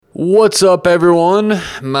What's up, everyone?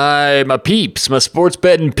 My peeps, my sports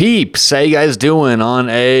betting peeps. How you guys doing on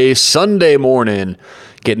a Sunday morning?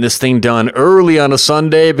 Getting this thing done early on a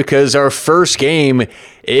Sunday because our first game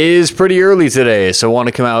is pretty early today, so I want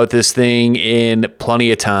to come out with this thing in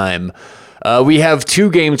plenty of time. We have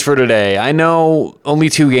two games for today. I know only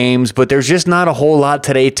two games, but there's just not a whole lot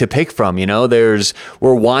today to pick from. You know,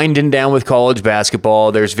 we're winding down with college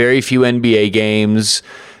basketball. There's very few NBA games.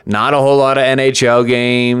 Not a whole lot of NHL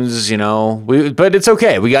games, you know, but it's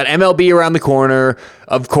okay. We got MLB around the corner.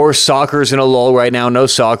 Of course, soccer's in a lull right now. No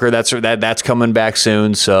soccer. That's coming back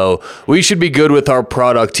soon. So we should be good with our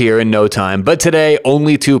product here in no time. But today,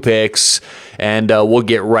 only two picks, and we'll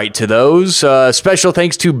get right to those. Special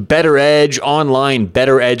thanks to Better Edge online,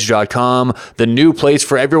 betteredge.com, the new place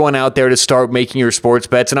for everyone out there to start making your sports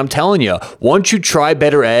bets. And I'm telling you, once you try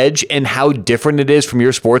Better Edge and how different it is from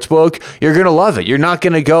your sports book, you're going to love it. You're not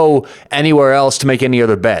going to go anywhere else to make any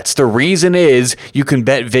other bets. The reason is you can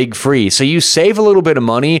bet vig free. So you save a little bit of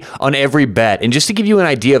money on every bet. And just to give you an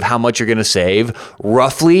idea of how much you're going to save,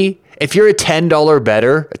 roughly, if you're a $10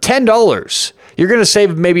 bettor, $10, you're going to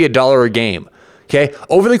save maybe $1 a game. Okay,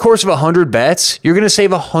 over the course of 100 bets, you're going to save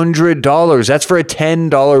 $100. That's for a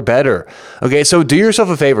 $10 bettor. Okay, so do yourself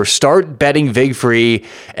a favor. Start betting vig free.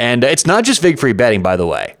 And it's not just vig free betting, by the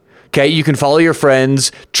way. Okay, you can follow your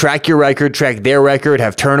friends, track your record, track their record,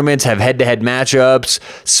 have tournaments, have head-to-head matchups,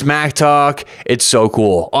 smack talk. It's so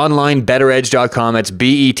cool. Online, betteredge.com. That's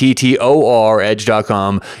BETTOR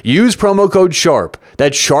edge.com. Use promo code SHARP.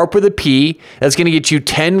 That's SHARP with a P. That's going to get you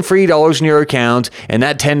 $10 free in your account, and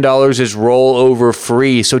that $10 is rollover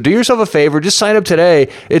free. So do yourself a favor. Just sign up today.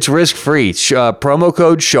 It's risk-free. Promo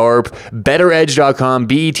code SHARP, betteredge.com,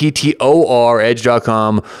 BETTOR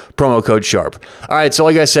edge.com, promo code SHARP. All right, so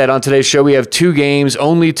like I said, on today's show, we have two games,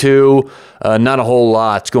 only two. Not a whole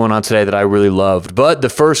lot going on today that I really loved. But the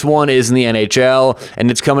first one is in the NHL, and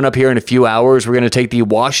it's coming up here in a few hours. We're going to take the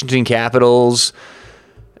Washington Capitals.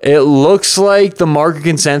 It looks like the market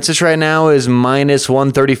consensus right now is minus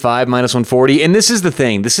 135, minus 140. And this is the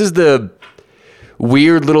thing. This is the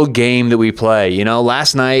weird little game that we play. You know,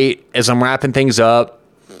 last night, as I'm wrapping things up,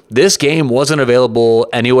 this game wasn't available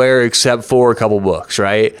anywhere except for a couple books,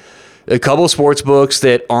 right? A couple sports books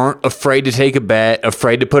that aren't afraid to take a bet,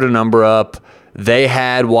 afraid to put a number up. They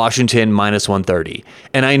had Washington minus 130.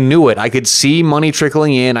 And I knew it. I could see money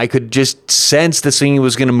trickling in. I could just sense this thing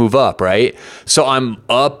was going to move up, right? So I'm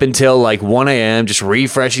up until like 1 a.m., just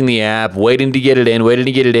refreshing the app, waiting to get it in,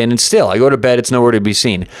 and still, I go to bed, it's nowhere to be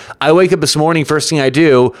seen. I wake up this morning, first thing I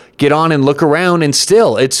do, get on and look around, and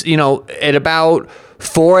still, it's, you know, at about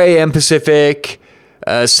 4 a.m. Pacific,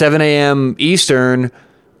 7 a.m. Eastern,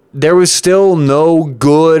 there was still no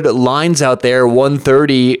good lines out there,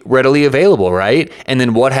 130 readily available, right? And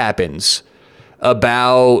then what happens?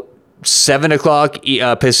 About 7 o'clock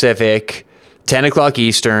Pacific, 10 o'clock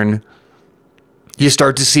Eastern, you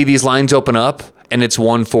start to see these lines open up, and it's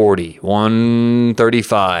 140,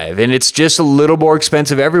 135, and it's just a little more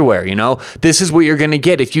expensive everywhere, you know? This is what you're going to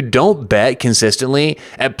get. If you don't bet consistently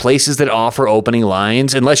at places that offer opening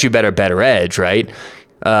lines, unless you bet a Better Edge, right?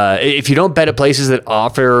 If you don't bet at places that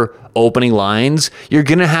offer opening lines, you're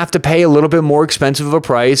going to have to pay a little bit more expensive of a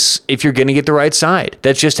price if you're going to get the right side.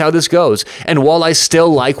 That's just how this goes. And while I still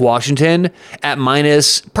like Washington at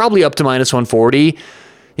probably up to minus 140,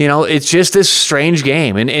 you know, it's just this strange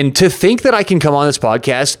game. And to think that I can come on this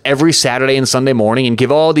podcast every Saturday and Sunday morning and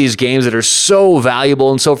give all these games that are so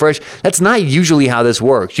valuable and so fresh, that's not usually how this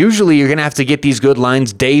works. Usually you're going to have to get these good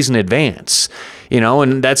lines days in advance. You know,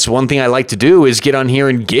 and that's one thing I like to do is get on here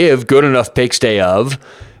and give good enough picks day of.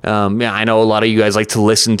 Yeah, I know a lot of you guys like to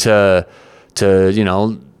listen to you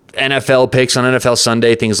know, NFL picks on NFL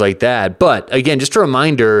Sunday, things like that. But again, just a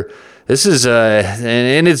reminder, this is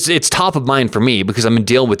and it's top of mind for me because I've been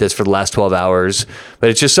dealing with this for the last 12 hours. But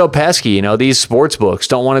it's just so pesky, you know. These sports books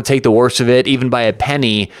don't want to take the worst of it, even by a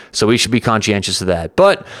penny. So we should be conscientious of that.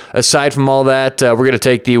 But aside from all that, we're going to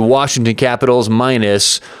take the Washington Capitals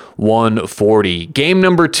minus 140. Game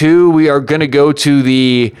number 2, we are going to go to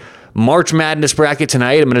the March Madness bracket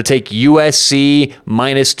tonight. I'm going to take USC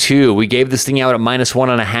minus 2. We gave this thing out at minus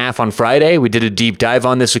 1.5 on Friday. We did a deep dive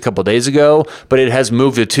on this a couple days ago, but it has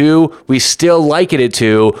moved to 2. We still like it at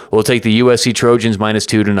 2. We'll take the USC Trojans minus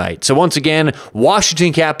 2 tonight. So once again,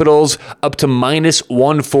 Washington Capitals up to minus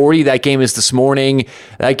 140. That game is this morning.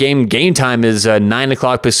 That game time is 9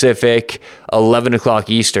 o'clock Pacific, 11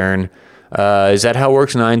 o'clock Eastern. Is that how it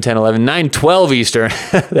works? 9, 10, 11, 9, 12 Eastern.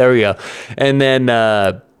 There we go. And then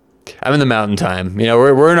I'm in the mountain time. You know,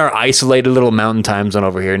 we're in our isolated little mountain time zone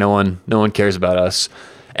over here. No one cares about us.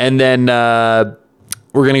 And then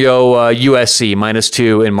we're going to go USC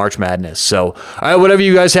 -2 in March Madness. So, all right, whatever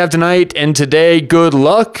you guys have tonight and today, good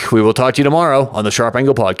luck. We will talk to you tomorrow on the Sharp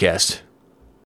Angle Podcast.